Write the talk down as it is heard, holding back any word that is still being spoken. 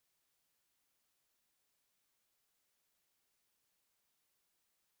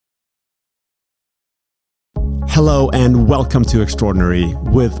Hello and welcome to Extraordinary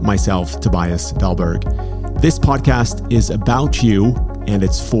with myself, Tobias Dahlberg. This podcast is about you and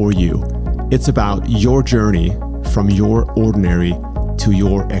it's for you. It's about your journey from your ordinary to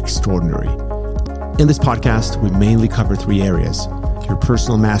your extraordinary. In this podcast, we mainly cover three areas: your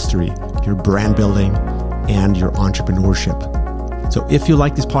personal mastery, your brand building, and your entrepreneurship. So if you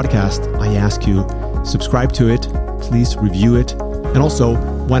like this podcast, I ask you, subscribe to it, please review it, and also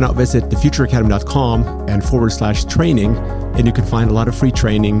why not visit thefutureacademy.com and /training, and you can find a lot of free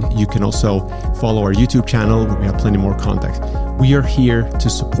training. You can also follow our YouTube channel where we have plenty more content. We are here to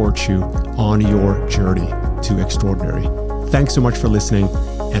support you on your journey to extraordinary. Thanks so much for listening,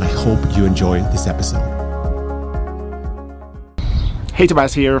 and I hope you enjoy this episode. Hey,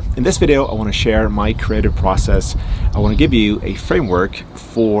 Tobias here. In this video, I want to share my creative process. I want to give you a framework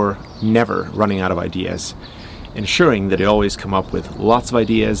for never running out of ideas, ensuring that you always come up with lots of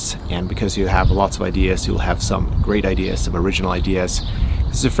ideas, and because you have lots of ideas, you'll have some great ideas, some original ideas.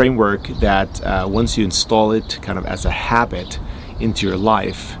 This is a framework that once you install it kind of as a habit into your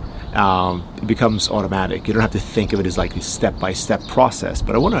life, it becomes automatic. You don't have to think of it as like a step-by-step process,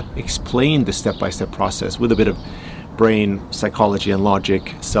 but I want to explain the step-by-step process with a bit of brain psychology and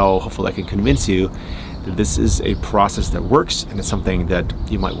logic, so hopefully I can convince you that this is a process that works and it's something that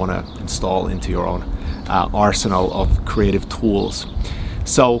you might want to install into your own arsenal of creative tools.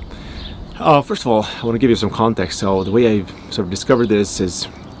 So first of all, I want to give you some context. So the way I've sort of discovered this is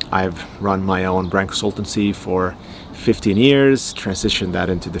I've run my own brand consultancy for 15 years, transitioned that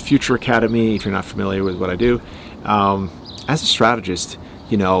into the Future Academy, if you're not familiar with what I do. As a strategist,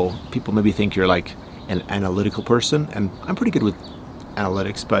 you know, people maybe think you're like an analytical person, and I'm pretty good with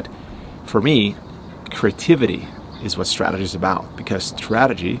analytics, but for me, creativity is what strategy is about, because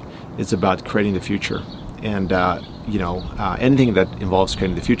strategy is about creating the future. And anything that involves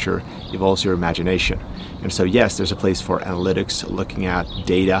creating the future involves your imagination. And so yes, there's a place for analytics, looking at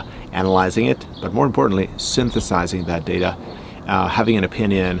data, analyzing it, but more importantly, synthesizing that data, having an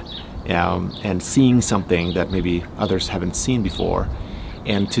opinion, and seeing something that maybe others haven't seen before.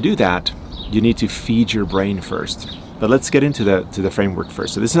 And to do that, you need to feed your brain first. But let's get into the framework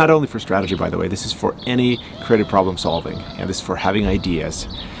first. So this is not only for strategy, by the way. This is for any creative problem solving, and this is for having ideas.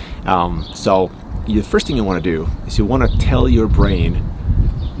 So the first thing you want to do is you want to tell your brain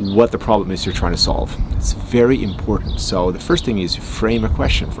what the problem is you're trying to solve. It's very important. So the first thing is you frame a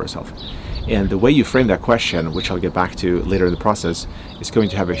question for yourself. And the way you frame that question, which I'll get back to later in the process, is going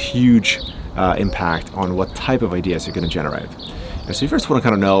to have a huge impact on what type of ideas you're going to generate. And so you first want to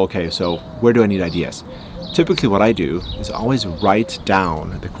kind of know, okay, so where do I need ideas? Typically what I do is I always write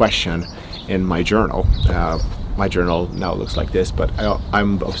down the question in my journal. My journal now looks like this, but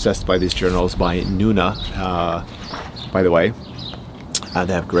I'm obsessed by these journals by Nuna, by the way.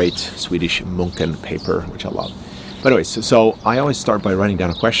 They have great Swedish Munken paper, which I love. But anyways, so I always start by writing down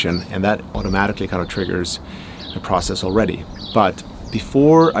a question, and that automatically kind of triggers the process already. But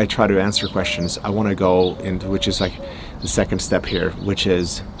before I try to answer questions, I want to go into, which is like the second step here, which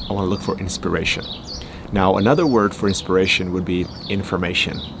is I want to look for inspiration. Now, another word for inspiration would be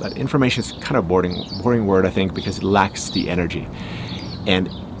information. But information is kind of boring word, I think, because it lacks the energy. And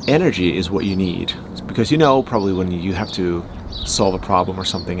energy is what you need. Because you know probably when you have to solve a problem or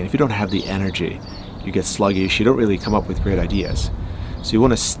something, and if you don't have the energy, you get sluggish, you don't really come up with great ideas. So you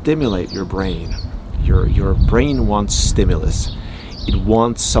want to stimulate your brain. Your brain wants stimulus. It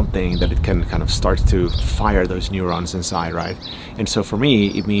wants something that it can kind of start to fire those neurons inside, right? And so for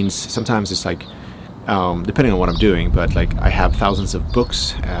me, it means sometimes it's like, depending on what I'm doing, but like I have thousands of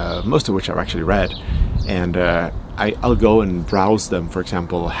books, most of which I've actually read, and I'll go and browse them, for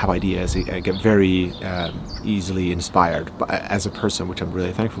example, have ideas. I get very easily inspired as a person, which I'm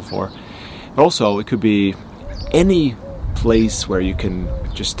really thankful for. But also, it could be any place where you can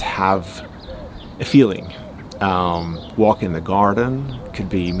just have a feeling. Walk in the garden, could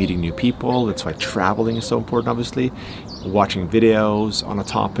be meeting new people. That's why traveling is so important, obviously. Watching videos on a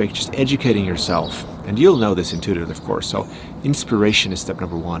topic, just educating yourself. And you'll know this intuitively, of course. So inspiration is step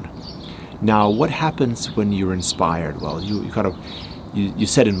number one. Now, what happens when you're inspired? Well, you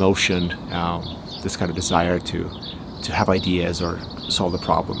set in motion this kind of desire to have ideas or solve the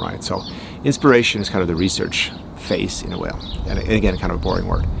problem, right? So inspiration is kind of the research phase in a way. And again, kind of a boring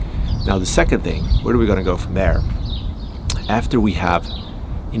word. Now, the second thing, where are we going to go from there? After we have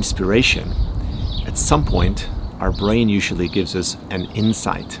inspiration, at some point, our brain usually gives us an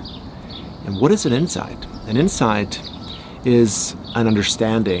insight. And what is an insight? An insight is an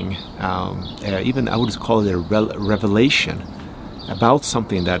understanding, even I would call it a revelation about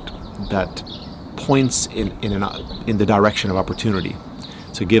something that points in the direction of opportunity.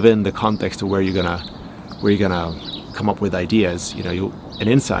 So given the context of where you're gonna where you're gonna come up with ideas. An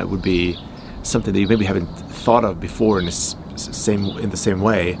insight would be something that you maybe haven't thought of before in the same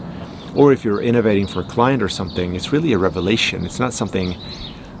way. Or if you're innovating for a client or something, it's really a revelation. It's not something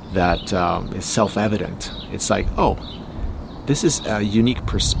that is self-evident. It's like, oh, this is a unique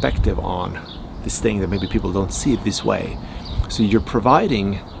perspective on this thing that maybe people don't see it this way. So you're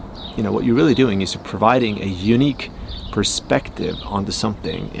providing, what you're really doing is you're providing a unique perspective onto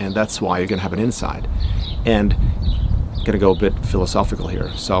something, and that's why you're going to have an insight. And I'm going to go a bit philosophical here.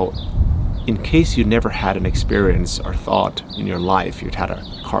 So in case you never had an experience or thought in your life, you'd had a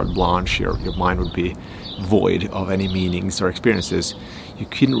carte blanche, your mind would be void of any meanings or experiences, you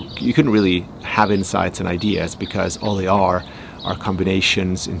couldn't really have insights and ideas, because all they are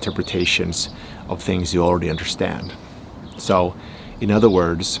combinations, interpretations of things you already understand. So in other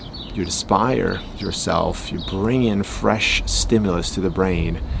words, you inspire yourself, you bring in fresh stimulus to the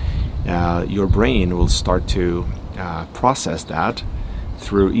brain. Your brain will start to process that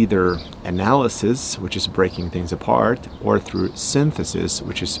through either analysis, which is breaking things apart, or through synthesis,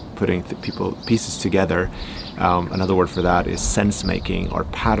 which is putting pieces together. Another word for that is sense making or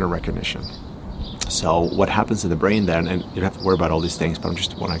pattern recognition. So what happens in the brain then, and you don't have to worry about all these things, but I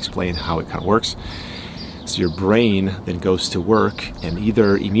just want to explain how it kind of works. So your brain then goes to work, and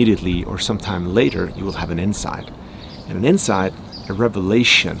either immediately or sometime later you will have an insight. And an insight, a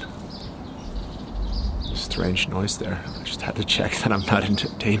revelation. Strange noise there. I just had to check that I'm not in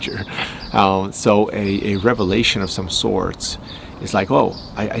danger. So a revelation of some sorts is like, oh,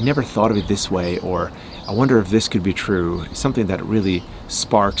 I never thought of it this way, or I wonder if this could be true. It's something that really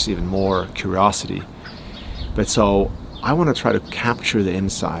sparks even more curiosity. But so I want to try to capture the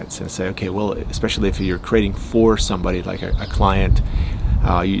insights and say, okay, well, especially if you're creating for somebody like a client,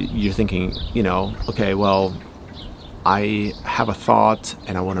 you're thinking, okay, well, I have a thought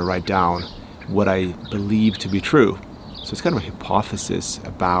and I want to write down what I believe to be true. So it's kind of a hypothesis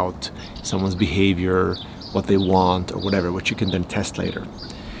about someone's behavior, what they want or whatever, which you can then test later.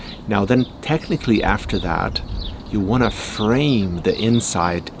 Now then, technically after that, you want to frame the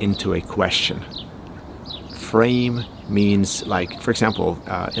insight into a question. Frame means, like, for example,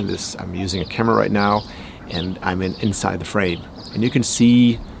 in this, I'm using a camera right now, and I'm inside the frame, and you can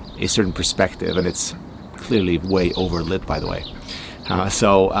see a certain perspective, and it's clearly way overlit, by the way.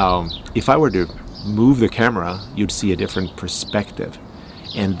 So if I were to move the camera, you'd see a different perspective,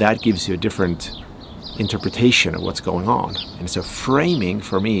 and that gives you a different interpretation of what's going on. And so framing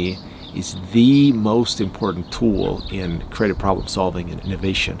for me is the most important tool in creative problem solving and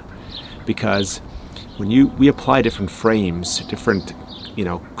innovation, because when we apply different frames, different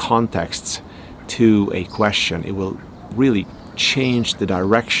contexts to a question, it will really change the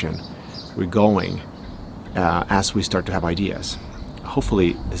direction we're going as we start to have ideas.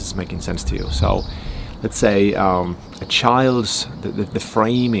 Hopefully this is making sense to you. So let's say a child's, the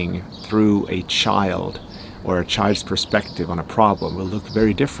framing through a child or a child's perspective on a problem will look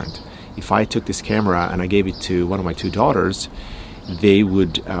very different. If I took this camera and I gave it to one of my two daughters, they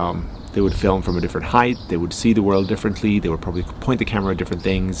would film from a different height, they would see the world differently, they would probably point the camera at different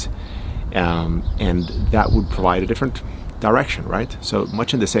things, and that would provide a different direction, right? So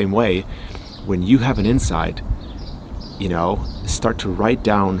much in the same way, when you have an insight, start to write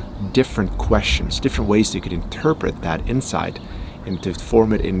down different questions, different ways you could interpret that insight and to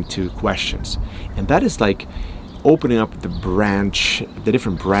form it into questions. And that is like opening up the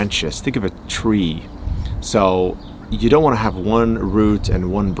different branches. Think of a tree. So you don't want to have one root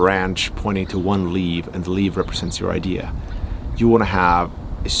and one branch pointing to one leaf, and the leaf represents your idea. You want to have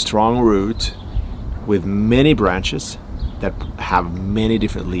a strong root with many branches that have many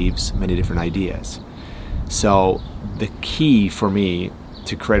different leaves, many different ideas. So the key for me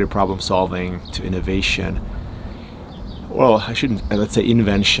to creative problem solving, to innovation, let's say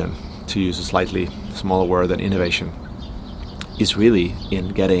invention, to use a slightly smaller word than innovation, is really in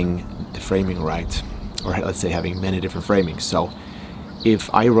getting the framing right, or let's say having many different framings. So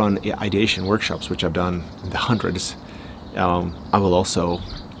if I run ideation workshops, which I've done in the hundreds, I will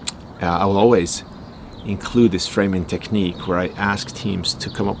always include this framing technique where I ask teams to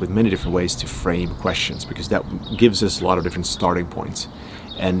come up with many different ways to frame questions, because that gives us a lot of different starting points.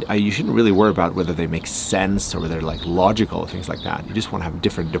 And you shouldn't really worry about whether they make sense or whether they're like logical, things like that. You just want to have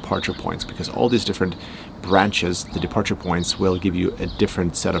different departure points, because all these different branches, the departure points, will give you a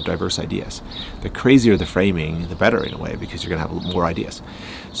different set of diverse ideas. The crazier the framing, the better in a way, because you're going to have more ideas.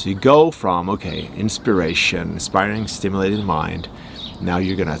 So you go from, inspiration, inspiring, stimulating mind. Now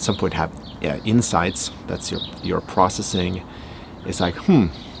you're going to at some point have insights. That's your processing. It's like,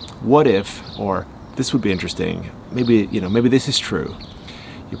 what if, or this would be interesting. Maybe this is true.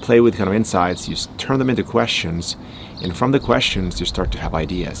 you play with kind of insights, you turn them into questions, and from the questions you start to have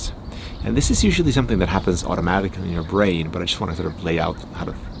ideas. And this is usually something that happens automatically in your brain, but I just want to sort of lay out how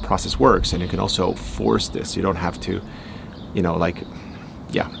the process works. And you can also force this. You don't have to, I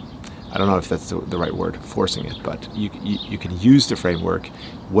don't know if that's the right word, forcing it, but you can use the framework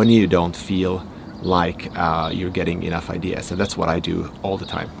when you don't feel like you're getting enough ideas. And that's what I do all the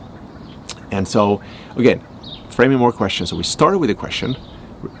time. And so, again, framing more questions. So we started with a question,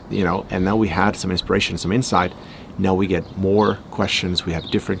 and now we had some inspiration, some insight. Now we get more questions, we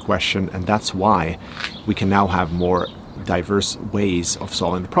have different questions, and that's why we can now have more diverse ways of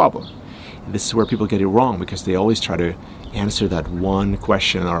solving the problem. And this is where people get it wrong, because they always try to answer that one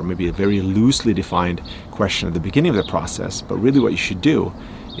question, or maybe a very loosely defined question at the beginning of the process. But really what you should do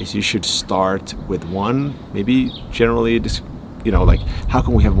is you should start with one, maybe generally, like how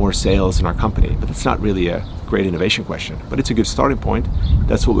can we have more sales in our company? But it's not really a great innovation question, but it's a good starting point.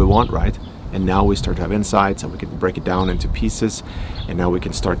 That's what we want, right? And now we start to have insights, and we can break it down into pieces, and now we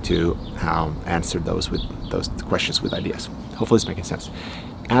can start to answer those questions with ideas. Hopefully it's making sense.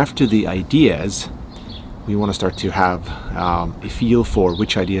 After the ideas, we want to start to have a feel for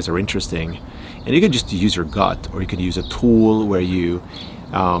which ideas are interesting. And you can just use your gut, or you can use a tool where you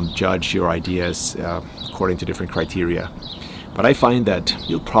judge your ideas according to different criteria. But I find that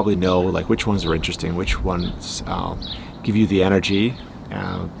you'll probably know like which ones are interesting, which ones give you the energy,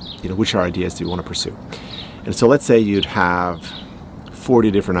 which are ideas that you want to pursue. And so let's say you'd have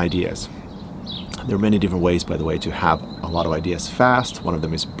 40 different ideas. There are many different ways, by the way, to have a lot of ideas fast. One of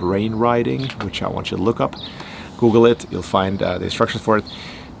them is brain writing, which I want you to look up. Google it, you'll find the instructions for it.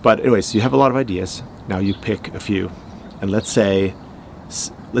 But anyways, you have a lot of ideas. Now you pick a few. And let's say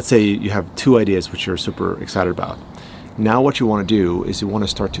you have 2 ideas which you're super excited about. Now what you want to do is you want to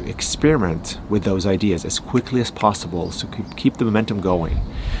start to experiment with those ideas as quickly as possible, so keep the momentum going.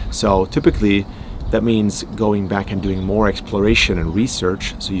 So typically that means going back and doing more exploration and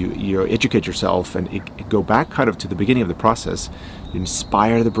research. So you educate yourself and go back kind of to the beginning of the process. You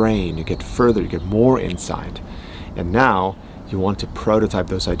inspire the brain, you get further, you get more insight. And now you want to prototype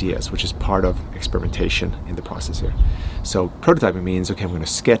those ideas, which is part of experimentation in the process here. So prototyping means, okay, I'm going to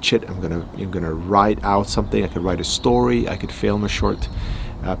sketch it, I'm going to write out something. I could write a story, I could film a short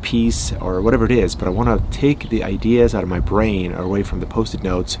piece or whatever it is, but I want to take the ideas out of my brain or away from the post-it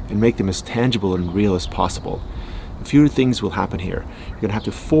notes and make them as tangible and real as possible. A few things will happen here. You're going to have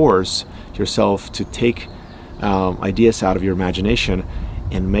to force yourself to take ideas out of your imagination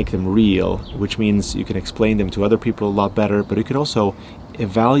and make them real, which means you can explain them to other people a lot better, but you can also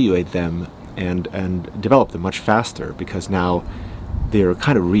evaluate them and develop them much faster, because now they're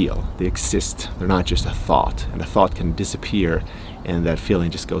kind of real. They exist. They're not just a thought, and a thought can disappear and that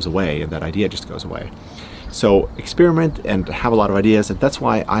feeling just goes away and that idea just goes away. So experiment and have a lot of ideas, and that's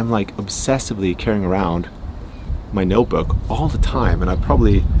why I'm like obsessively carrying around my notebook all the time. And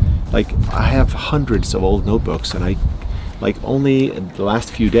I have hundreds of old notebooks, and I only in the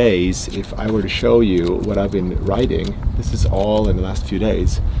last few days, if I were to show you what I've been writing, this is all in the last few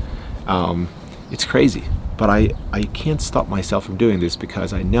days. It's crazy, but I can't stop myself from doing this,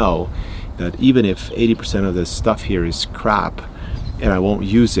 because I know that even if 80% of this stuff here is crap and I won't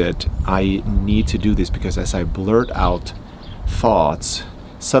use it, I need to do this, because as I blurt out thoughts,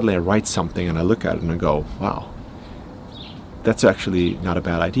 suddenly I write something and I look at it and I go, wow, that's actually not a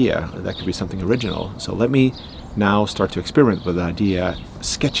bad idea. That could be something original. So let me now start to experiment with the idea,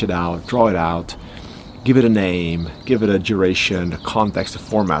 sketch it out, draw it out, give it a name, give it a duration, a context, a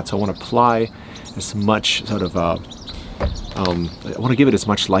format. So I want to apply as much sort of, I want to give it as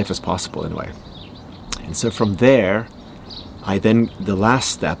much life as possible in a way. And so from there, the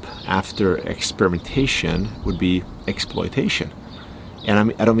last step after experimentation would be exploitation.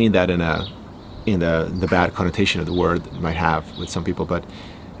 And I don't mean that in the bad connotation of the word it might have with some people, but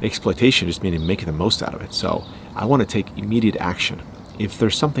exploitation just meaning making the most out of it. So I want to take immediate action. If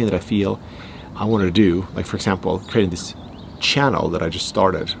there's something that I feel I want to do, like for example, creating this channel that I just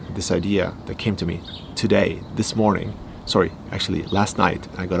started, this idea that came to me last night,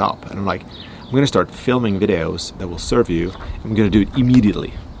 I got up and I'm like, I'm going to start filming videos that will serve you. I'm going to do it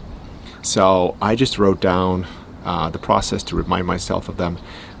immediately. So I just wrote down the process to remind myself of them.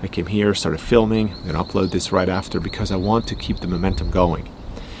 I came here, started filming, and upload this right after, because I want to keep the momentum going.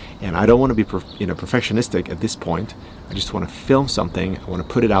 And I don't want to be perfectionistic at this point. I just want to film something. I want to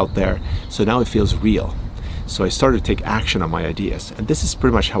put it out there. So now it feels real. So I started to take action on my ideas. And this is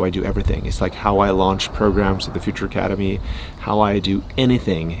pretty much how I do everything. It's like how I launch programs at the Future Academy, how I do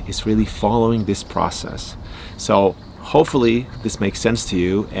anything is really following this process. So hopefully this makes sense to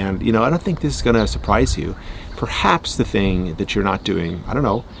you. And, I don't think this is going to surprise you. Perhaps the thing that you're not doing, I don't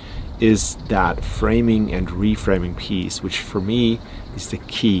know, is that framing and reframing piece, which for me is the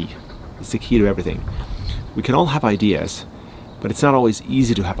key. It's the key to everything. We can all have ideas, but it's not always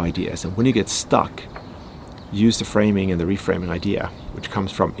easy to have ideas. And when you get stuck, use the framing and the reframing idea, which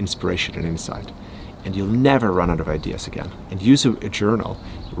comes from inspiration and insight. And you'll never run out of ideas again. And use a journal,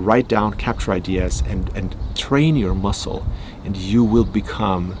 write down, capture ideas, and train your muscle, and you will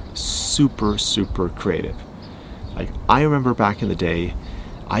become super, super creative. Like, I remember back in the day,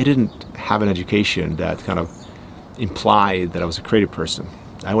 I didn't have an education that kind of implied that I was a creative person.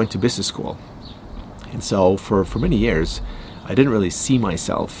 I went to business school. And so for many years, I didn't really see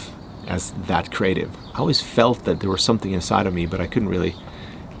myself as that creative. I always felt that there was something inside of me, but I couldn't really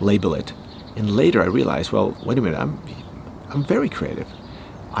label it. And later I realized, well, wait a minute, I'm very creative.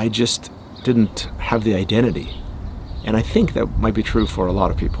 I just didn't have the identity. And I think that might be true for a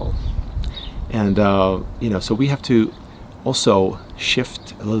lot of people. And, so we have to also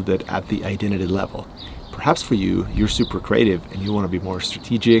shift a little bit at the identity level. Perhaps for you, you're super creative and you want to be more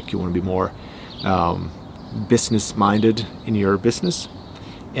strategic, you want to be more business-minded in your business.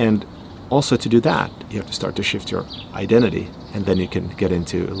 And also to do that, you have to start to shift your identity, and then you can get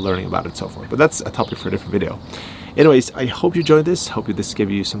into learning about it and so forth. But that's a topic for a different video. Anyways, I hope you enjoyed this. Hope this gave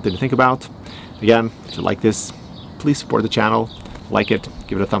you something to think about. Again, if you like this, please support the channel, like it,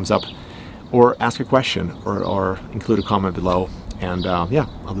 give it a thumbs up, or ask a question or include a comment below. And I'll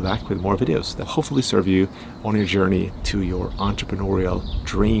be back with more videos that hopefully serve you on your journey to your entrepreneurial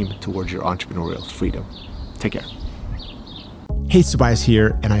dream, towards your entrepreneurial freedom. Take care. Hey, Tobias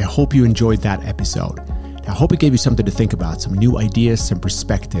here, and I hope you enjoyed that episode. I hope it gave you something to think about, some new ideas, some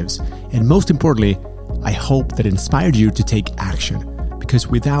perspectives, and most importantly, I hope that it inspired you to take action, because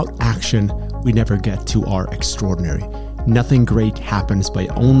without action, we never get to our extraordinary. Nothing great happens by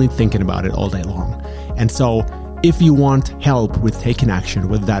only thinking about it all day long. And so, if you want help with taking action,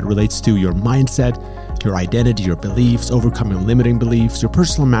 whether that relates to your mindset, your identity, your beliefs, overcoming limiting beliefs, your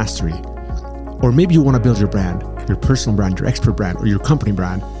personal mastery, or maybe you want to build your brand, your personal brand, your expert brand, or your company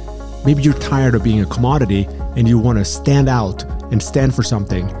brand. Maybe you're tired of being a commodity and you want to stand out and stand for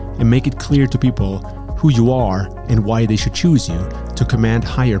something and make it clear to people who you are and why they should choose you to command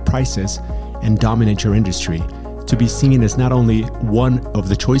higher prices and dominate your industry, to be seen as not only one of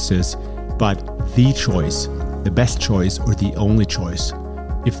the choices, but the choice, the best choice, or the only choice.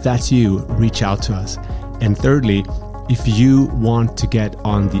 If that's you, reach out to us. And thirdly, if you want to get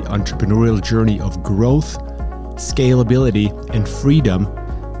on the entrepreneurial journey of growth, scalability, and freedom,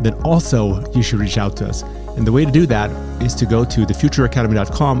 then also you should reach out to us. And the way to do that is to go to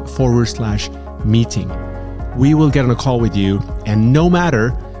thefutureacademy.com/meeting. We will get on a call with you, and no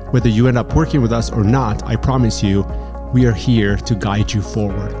matter whether you end up working with us or not, I promise you, we are here to guide you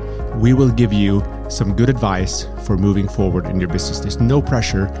forward. We will give you some good advice for moving forward in your business. There's no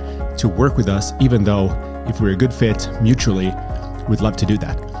pressure to work with us, even though if we're a good fit mutually, we'd love to do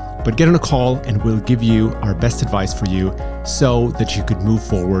that. But get on a call and we'll give you our best advice for you so that you could move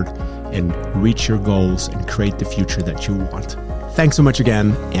forward and reach your goals and create the future that you want. Thanks so much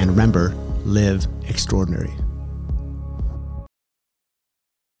again, and remember, live extraordinary.